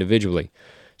situation individually.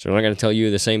 So they're not going to tell you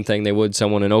the same thing they would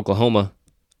someone in Oklahoma,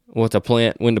 what to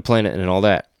plant, when to plant it, and all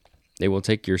that. They will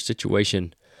take your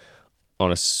situation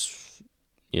on a,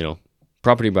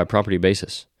 property-by-property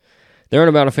basis. They aren't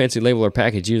about a fancy label or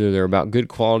package either. They're about good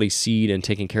quality seed and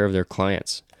taking care of their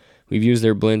clients. We've used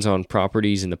their blends on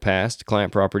properties in the past,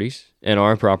 client properties, and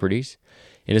our properties,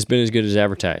 and it's been as good as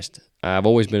advertised. I've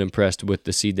always been impressed with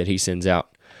the seed that he sends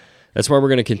out. That's why we're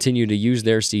going to continue to use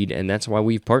their seed, and that's why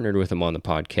we've partnered with them on the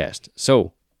podcast.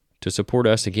 So, to support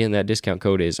us, again, that discount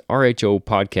code is RHO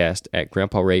Podcast at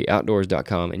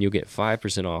GrandpaRayOutdoors.com, and you'll get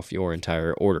 5% off your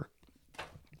entire order.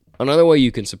 Another way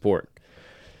you can support,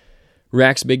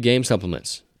 Rack's Big Game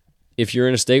Supplements. If you're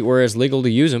in a state where it's legal to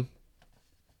use them,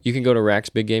 you can go to Rack's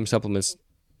Big Game Supplements.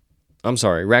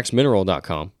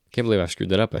 RacksMineral.com. Can't believe I screwed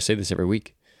that up. I say this every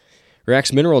week.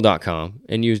 RacksMineral.com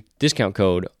and use discount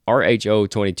code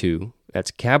RHO22.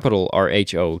 That's capital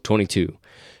RHO22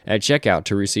 at checkout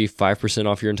to receive 5%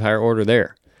 off your entire order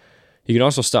there. You can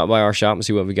also stop by our shop and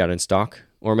see what we got in stock,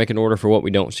 or make an order for what we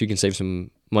don't so you can save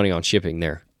some money on shipping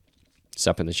there.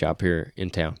 Stop in the shop here in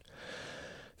town.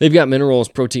 They've got minerals,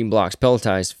 protein blocks,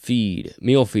 pelletized feed,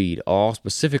 meal feed, all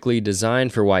specifically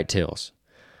designed for whitetails.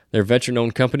 They're a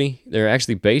veteran-owned company. They're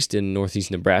actually based in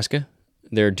northeast Nebraska.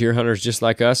 They're deer hunters just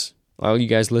like us. All you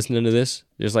guys listening to this,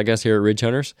 just like us here at Ridge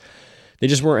Hunters. They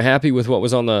just weren't happy with what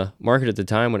was on the market at the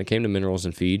time when it came to minerals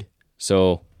and feed.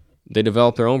 So they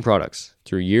developed their own products.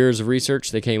 Through years of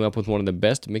research, they came up with one of the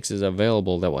best mixes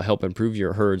available that will help improve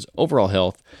your herd's overall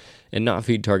health and not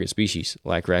feed target species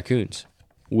like raccoons,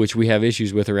 which we have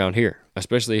issues with around here,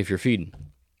 especially if you're feeding.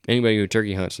 Anybody who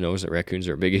turkey hunts knows that raccoons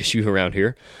are a big issue around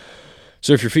here.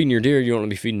 So if you're feeding your deer, you don't want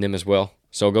to be feeding them as well.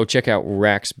 So go check out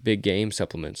Rack's Big Game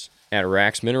Supplements at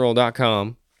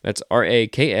racksmineral.com. That's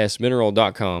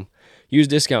RAKSmineral.com. Use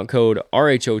discount code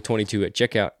RHO22 at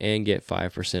checkout and get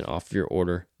 5% off your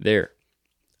order there.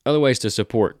 Other ways to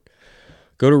support.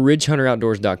 Go to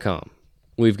ridgehunteroutdoors.com.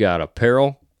 We've got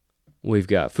apparel. We've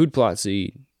got food plot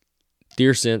seed,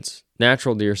 deer scents,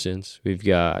 natural deer scents. We've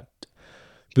got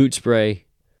boot spray,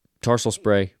 tarsal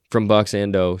spray from bucks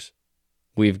and does.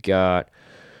 We've got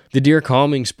the deer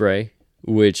calming spray,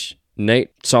 which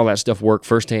Nate saw that stuff work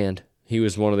firsthand. He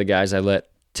was one of the guys I let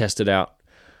test it out,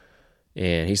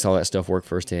 and he saw that stuff work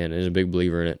firsthand and is a big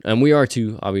believer in it. And we are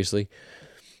too, obviously.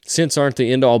 Scents aren't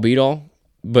the end-all, beat-all,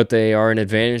 but they are an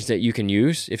advantage that you can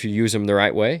use if you use them the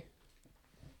right way.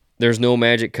 There's no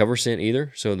magic cover scent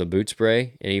either, so the boot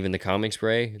spray and even the calming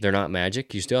spray, they're not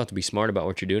magic. You still have to be smart about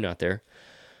what you're doing out there.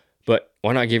 But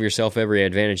why not give yourself every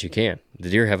advantage you can? The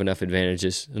deer have enough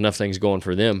advantages, enough things going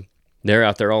for them. They're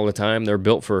out there all the time. They're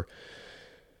built for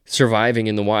surviving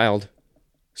in the wild.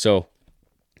 So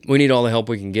we need all the help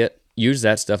we can get. Use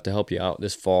that stuff to help you out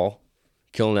this fall,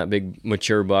 killing that big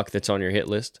mature buck that's on your hit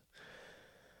list.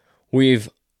 We've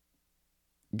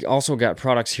also got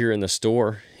products here in the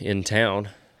store in town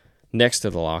next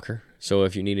to the locker. So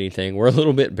if you need anything, we're a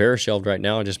little bit bare shelved right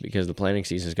now just because the planting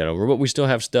season's got over, but we still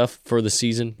have stuff for the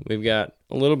season. We've got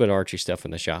a little bit of Archie stuff in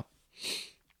the shop.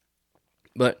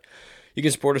 But you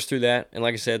can support us through that. And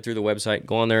like I said, through the website,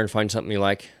 go on there and find something you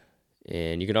like.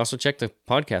 And you can also check the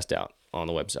podcast out on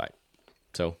the website.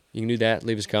 So you can do that.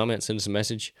 Leave us a comment, send us a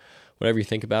message, whatever you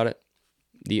think about it.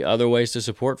 The other ways to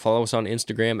support, follow us on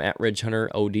Instagram at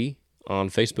RidgeHunterOD, on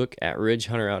Facebook at Ridge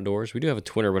Hunter Outdoors. We do have a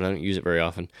Twitter, but I don't use it very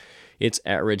often. It's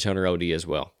at Ridge Hunter OD as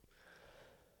well.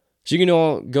 So you can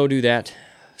all go do that.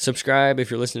 Subscribe if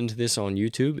you're listening to this on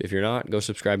YouTube. If you're not, go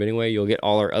subscribe anyway. You'll get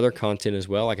all our other content as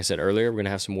well. Like I said earlier, we're going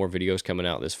to have some more videos coming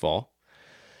out this fall.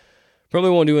 Probably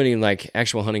won't do any like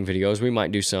actual hunting videos. We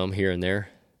might do some here and there,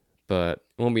 but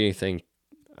it won't be anything,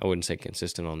 I wouldn't say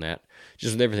consistent on that.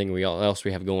 Just with everything else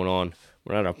we have going on,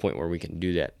 we're not at a point where we can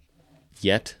do that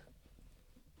yet.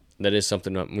 That is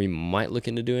something that we might look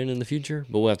into doing in the future,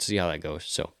 but we'll have to see how that goes.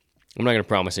 So I'm not going to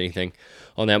promise anything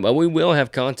on that, but we will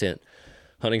have content,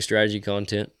 hunting strategy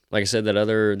content. Like I said, the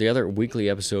other weekly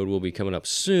episode will be coming up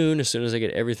soon as I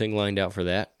get everything lined out for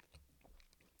that.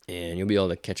 And you'll be able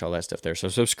to catch all that stuff there. So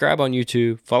subscribe on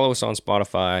YouTube, follow us on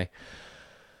Spotify.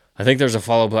 I think there's a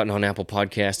follow button on Apple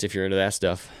Podcasts if you're into that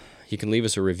stuff. You can leave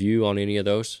us a review on any of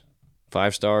those.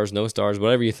 5 stars, no stars,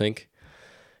 whatever you think.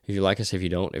 If you like us, if you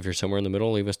don't, if you're somewhere in the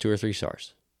middle, leave us 2 or 3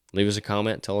 stars. Leave us a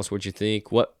comment. Tell us what you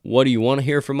think. What do you want to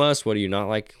hear from us? What do you not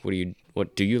like? What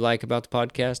do you like about the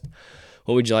podcast?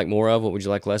 What would you like more of? What would you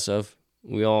like less of?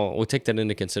 We'll take that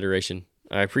into consideration.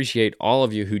 I appreciate all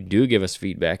of you who do give us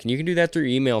feedback, and you can do that through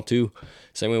email too.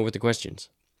 Same way with the questions.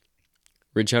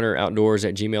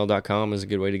 RidgeHunterOutdoors@gmail.com is a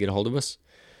good way to get a hold of us.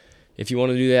 If you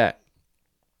want to do that,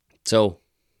 So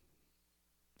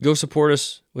go support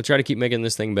us. We'll try to keep making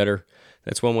this thing better.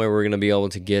 That's one way we're going to be able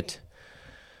to get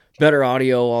better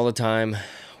audio all the time.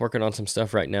 Working on some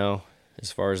stuff right now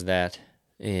as far as that,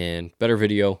 and better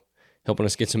video, helping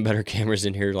us get some better cameras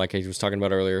in here like I was talking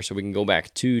about earlier, so we can go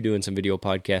back to doing some video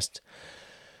podcasts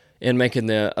and making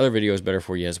the other videos better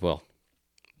for you as well.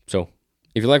 So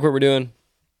if you like what we're doing,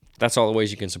 that's all the ways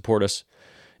you can support us.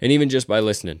 And even just by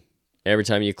listening, every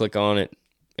time you click on it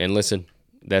and listen,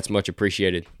 that's much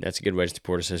appreciated. That's a good way to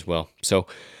support us as well. So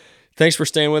thanks for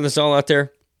staying with us all out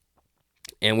there,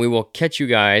 and we will catch you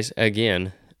guys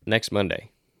again next Monday.